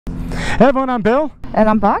Hey everyone, I'm Bill. And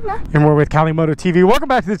I'm Wagner. And we're with Cali Moto TV. Welcome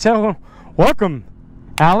back to the channel. Welcome,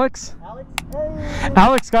 Alex. Hey.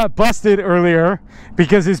 Alex got busted earlier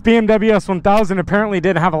because his BMW S1000 apparently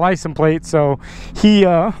didn't have a license plate, so he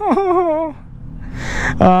someone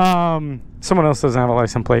else doesn't have a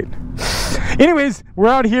license plate. Anyways, we're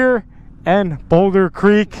out here in Boulder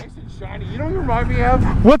Creek. Nice and shiny. You know what you remind me of?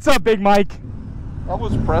 What's up, Big Mike?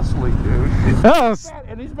 Elvis Presley, dude.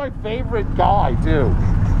 And he's my favorite guy, too.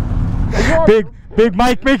 Big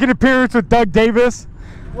Mike making an appearance with Doug Davis.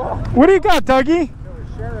 Whoa. What do you got, Dougie?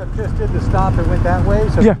 The sheriff just did the stop and went that way,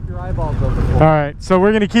 so yeah. keep your eyeballs open. All right, so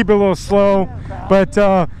we're gonna keep it a little slow, but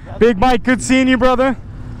Big Mike, good seeing you, brother.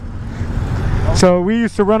 So we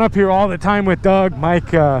used to run up here all the time with Doug.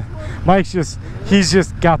 Mike's he's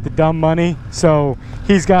just got the dumb money, so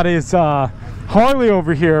he's got his Harley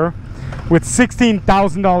over here with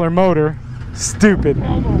 $16,000 motor. Stupid.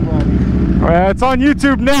 It's on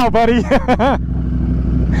YouTube now, buddy.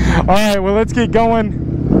 All right, well, let's get going.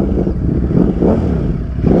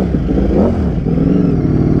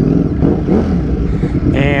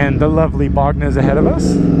 And the lovely Bogna is ahead of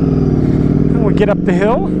us. And we'll get up the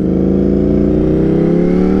hill.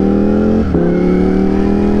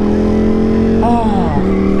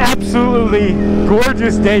 Oh, absolutely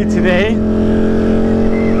gorgeous day today.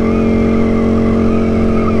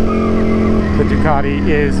 The Ducati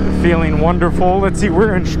is feeling wonderful. Let's see,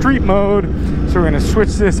 we're in street mode, so we're going to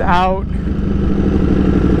switch this out,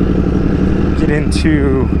 get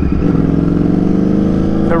into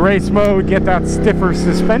the race mode, get that stiffer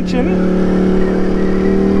suspension.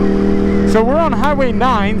 So we're on Highway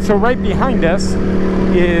 9, so right behind us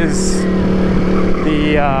is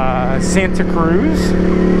the Santa Cruz.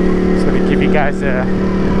 So to give you guys a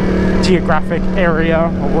geographic area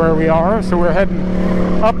of where we are, so we're heading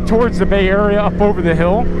up towards the Bay Area, up over the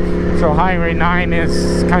hill. So Highway 9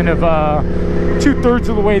 is kind of 2/3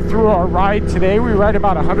 of the way through our ride today. We ride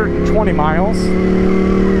about 120 miles.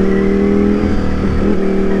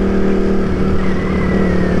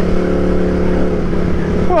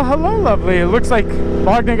 Well, hello, lovely. It looks like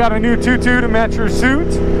Wagner got a new tutu to match her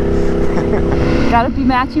suit. Gotta be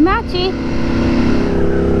matchy-matchy.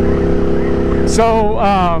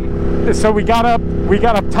 So we got up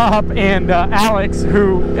top, and Alex,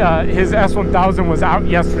 who his S1000 was out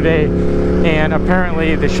yesterday, and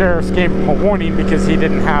apparently the sheriffs gave him a warning because he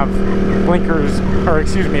didn't have blinkers, or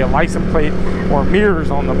excuse me, a license plate or mirrors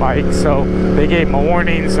on the bike. So they gave him a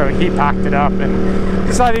warning, so he packed it up and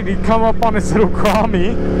decided he'd come up on his little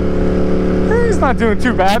Grammy. He's not doing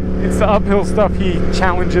too bad. It's the uphill stuff he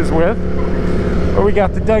challenges with. But we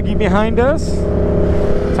got the Dougie behind us.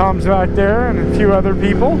 Tom's back there and a few other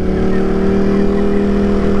people.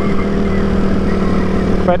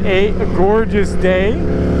 But a gorgeous day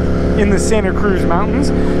in the Santa Cruz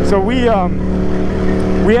Mountains. So we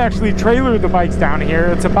actually trailered the bikes down here.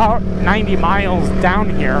 It's about 90 miles down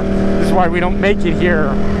here. This is why we don't make it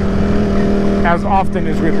here as often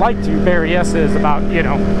as we'd like to. Berryessa is about,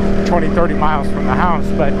 20-30 miles from the house,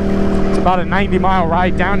 but it's about a 90-mile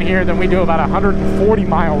ride down here. Then we do about a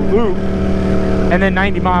 140-mile loop, and then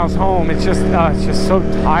 90 miles home. It's just so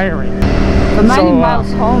tiring. The 90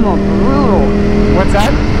 miles home are brutal. What's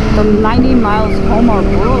that? The 90 miles home are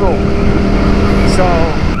brutal. So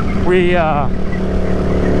we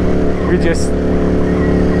just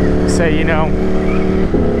say,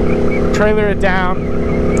 trailer it down,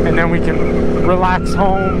 and then we can relax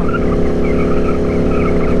home.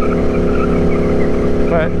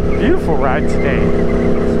 But beautiful ride today.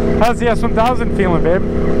 How's the S1000 feeling, babe?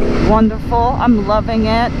 Wonderful. I'm loving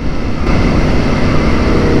it.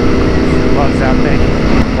 Loves that thing.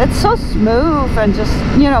 It's so smooth and just,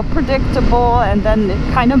 predictable, and then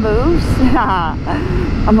it kind of moves.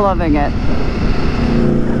 I'm loving it.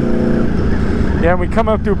 Yeah, we come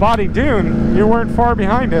up through Body Dune. You weren't far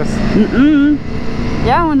behind us. Mm-mm.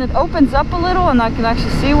 Yeah, when it opens up a little and I can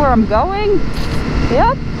actually see where I'm going.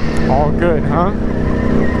 Yep. All good, huh?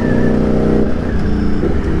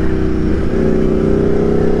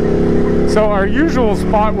 So our usual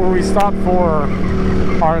spot where we stop for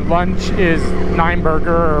our lunch is Nine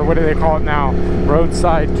Burger, or what do they call it now?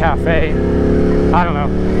 Roadside Cafe. I don't know.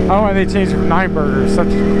 I don't know why they changed it from Nine Burger.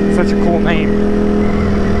 Such a cool name.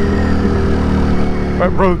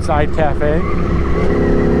 But Roadside Cafe.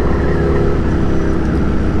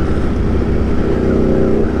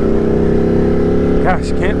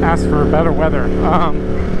 Gosh, can't ask for better weather.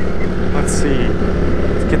 Let's see.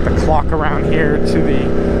 Let's get the clock around here to the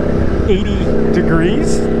 80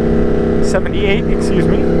 degrees. 78, excuse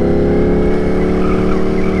me.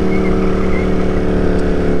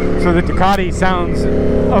 So So the Ducati sounds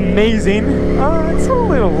amazing. It's a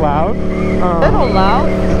little loud. Little loud.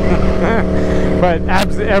 But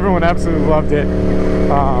everyone absolutely loved it.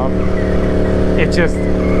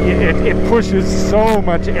 It pushes so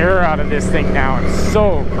much air out of this thing now. It's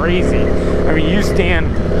so crazy. I mean, you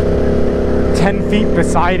stand 10 feet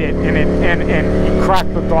beside it and you crack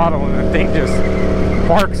the throttle and the thing just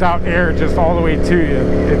barks out air just all the way to you.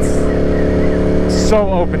 It's so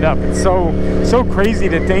opened up. It's so crazy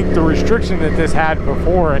to think the restriction that this had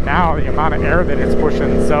before and now the amount of air that it's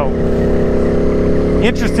pushing. So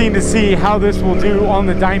interesting to see how this will do on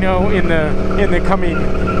the dyno in the coming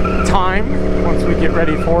time once we get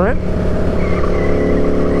ready for it.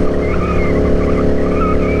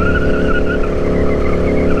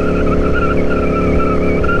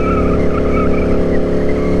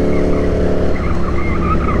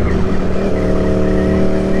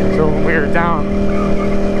 So when we were down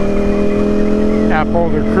at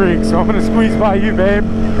Boulder Creek, so I'm gonna squeeze by you, babe.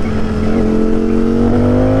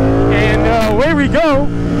 And away we go.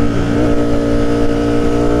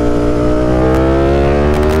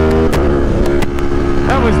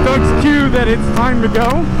 That was Doug's cue that it's time to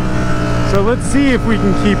go. So let's see if we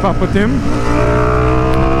can keep up with him.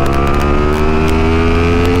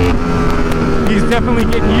 He's definitely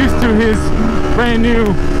getting used to his brand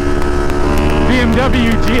new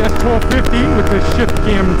BMW GS 1250 with the shift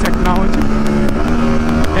cam technology.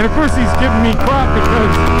 And of course he's giving me crap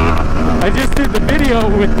because I just did the video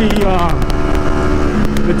with the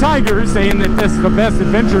Tiger saying that this is the best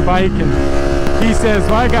adventure bike, and he says,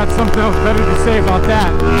 well, I got something else better to say about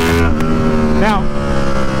that. Now,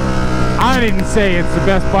 I didn't say it's the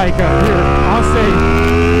best bike up here. I'll say,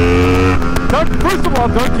 Doug, first of all,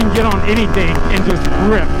 Doug can get on anything and just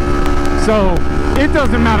rip. So, it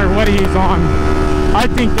doesn't matter what he's on. I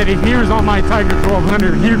think that if he was on my Tiger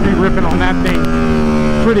 1200, he'd be ripping on that thing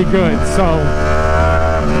pretty good. So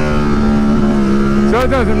it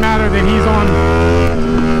doesn't matter that he's on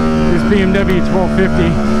this BMW 1250.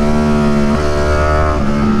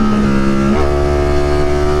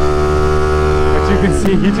 You can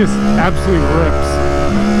see he just absolutely rips.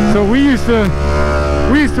 So we used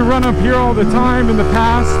to run up here all the time in the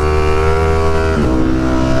past.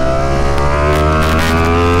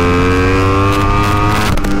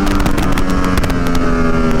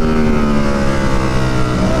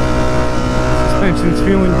 Suspension's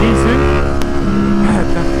feeling decent.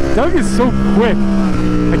 God, Doug is so quick.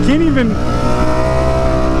 I can't even.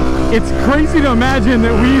 It's crazy to imagine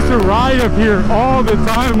that we used to ride up here all the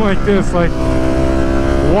time like this, like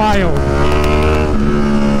wild.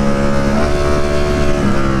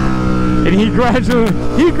 And he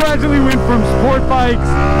gradually went from sport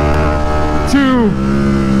bikes to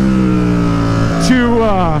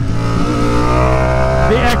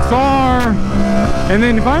the XR, and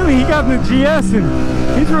then finally he got in the GS, and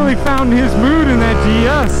he's really found his mood in that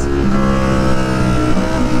GS.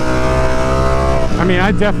 I mean,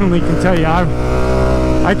 I definitely can tell you,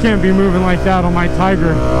 I can't be moving like that on my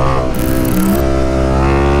Tiger.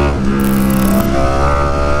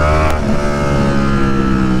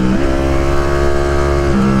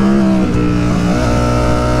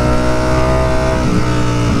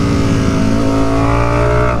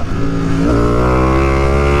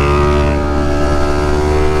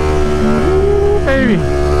 Ooh, baby.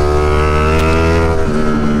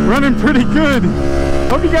 Running pretty good.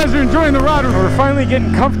 Hope you guys are enjoying the ride. We're finally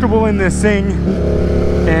getting comfortable in this thing,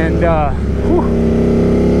 and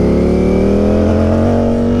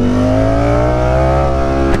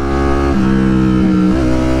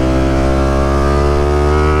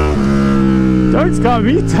Doug's got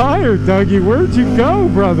me tired, Dougie. Where'd you go,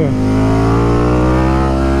 brother?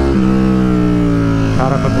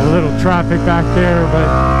 Caught up with a little traffic back there, but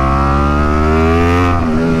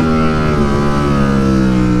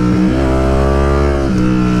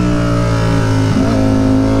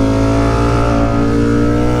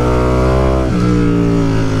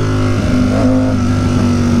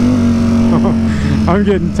I'm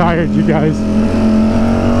getting tired, you guys.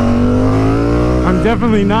 I'm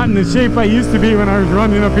definitely not in the shape I used to be when I was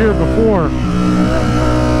running up here before.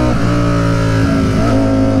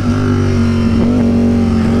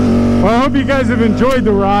 Well, I hope you guys have enjoyed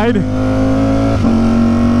the ride.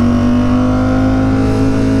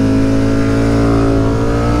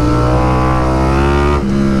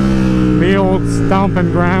 The old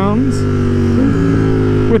stomping grounds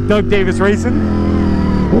with Doug Davis Racing.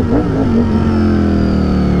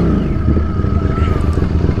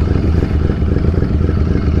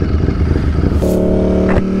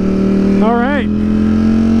 All right,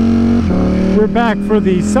 we're back for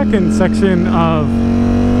the second section of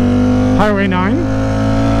Highway 9.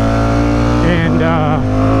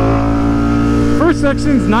 first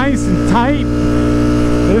section's nice and tight.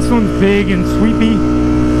 This one's big and sweepy.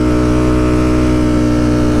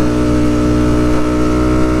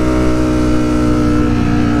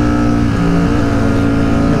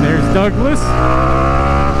 And there's Douglas.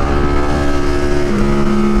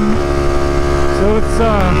 So let's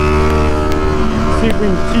see if we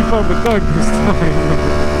can keep up with Doug this time.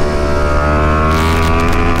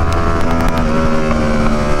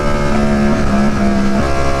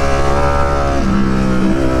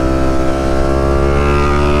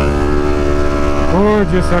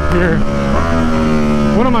 Gorgeous up here.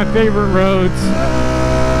 One of my favorite roads.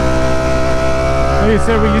 Like I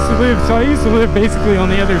said, I used to live basically on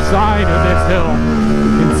the other side of this hill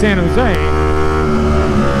in San Jose.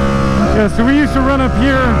 Yeah, so we used to run up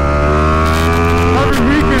here every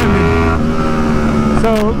weekend. So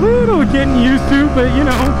a little getting used to, but you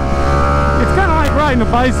know, it's kind of like riding a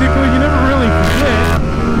bicycle. You never really forget.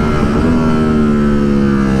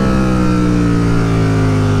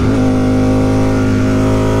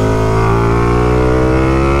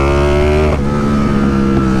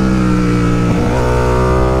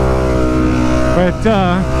 But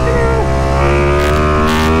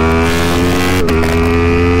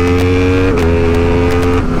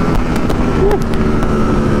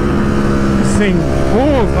this thing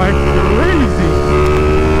pulls like crazy.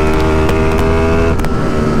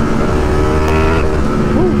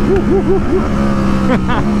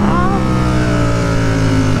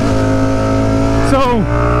 So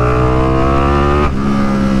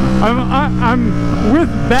I'm with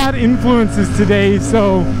bad influences today,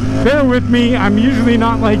 so bear with me. I'm usually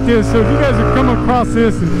not like this, so if you guys have come across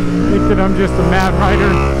this and think that I'm just a mad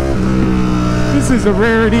rider, this is a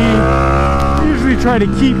rarity. I usually try to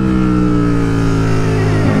keep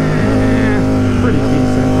pretty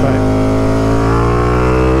decent,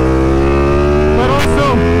 but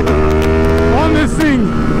also on this thing,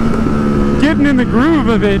 getting in the groove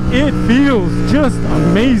of it, it feels just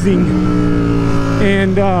amazing.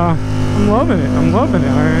 And I'm loving it. I'm loving it.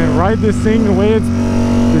 I ride this thing the way it's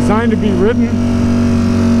designed to be ridden.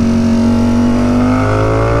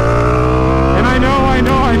 And I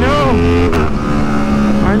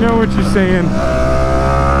know what you're saying.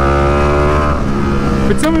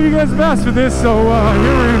 But some of you guys have asked for this, so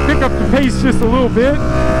here we're going to pick up the pace just a little bit.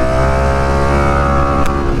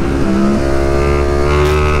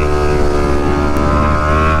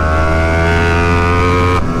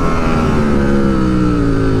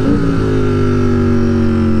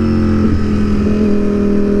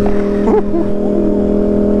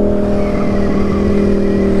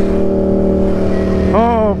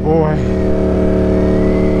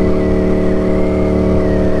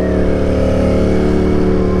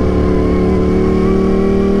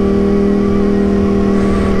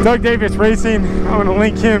 Doug Davis Racing, I'm going to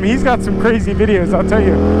link him. He's got some crazy videos, I'll tell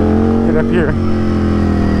you. Get up here.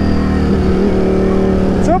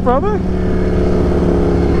 What's up, brother?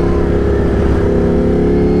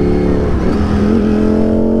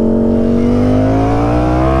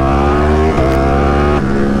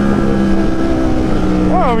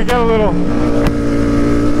 Oh, we got a little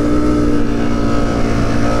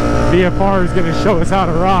VFR is going to show us how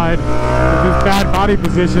to ride with this bad body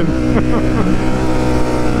position.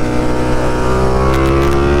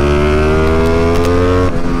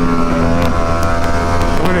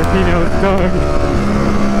 He knows Doug.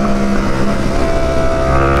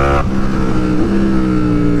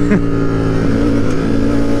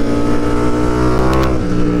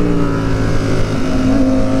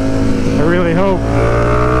 I really hope.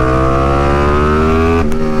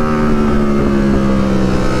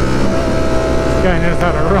 This guy knows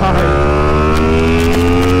how to ride.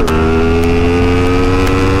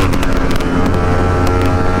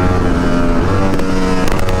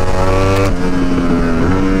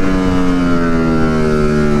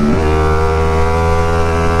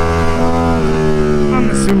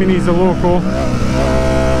 He's a local. So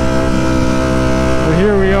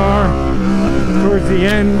here we are towards the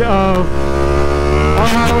end of our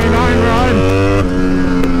Highway 9 ride.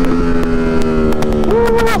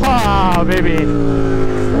 Woo-ha, baby.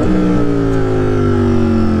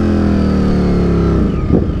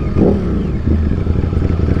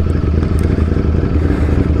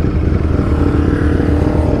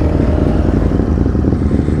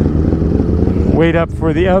 Wait up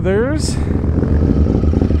for the others.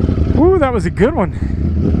 Ooh, that was a good one.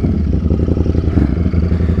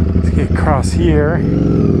 Let's get across here.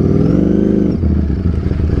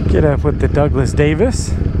 Get up with the Douglas Davis.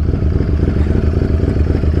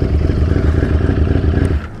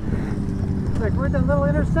 Like, where'd that little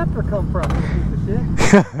interceptor come from? You piece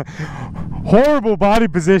of shit? horrible body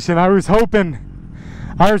position. I was hoping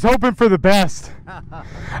for the best.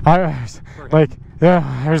 I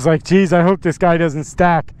was like, geez, I hope this guy doesn't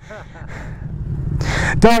stack.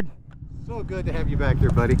 Doug. So good to have you back there,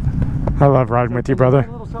 buddy. I love riding with you, brother.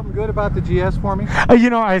 A little something good about the GS for me? You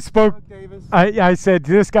know, I said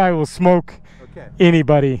this guy will smoke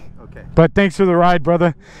anybody. Okay. But thanks for the ride,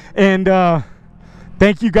 brother. And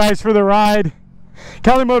thank you guys for the ride.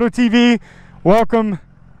 Cali Moto TV, welcome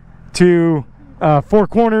to Four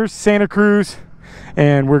Corners, Santa Cruz.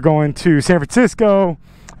 And we're going to San Francisco,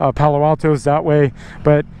 Palo Alto's that way.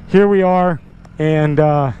 But here we are. And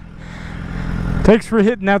thanks for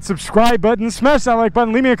hitting that subscribe button. Smash that like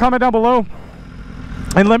button. Leave me a comment down below.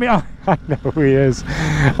 And let me, I know who he is.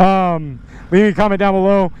 Leave me a comment down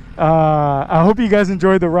below. I hope you guys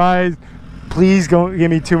enjoyed the ride. Please don't give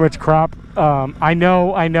me too much crap. I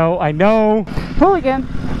know. Hooligan.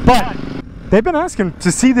 But they've been asking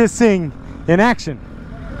to see this thing in action.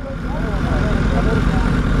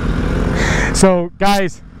 So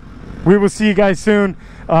guys, we will see you guys soon.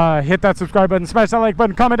 Hit that subscribe button, smash that like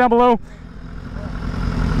button, comment down below.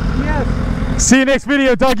 Yes. See you next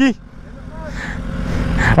video, Dougie.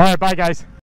 All right, bye guys.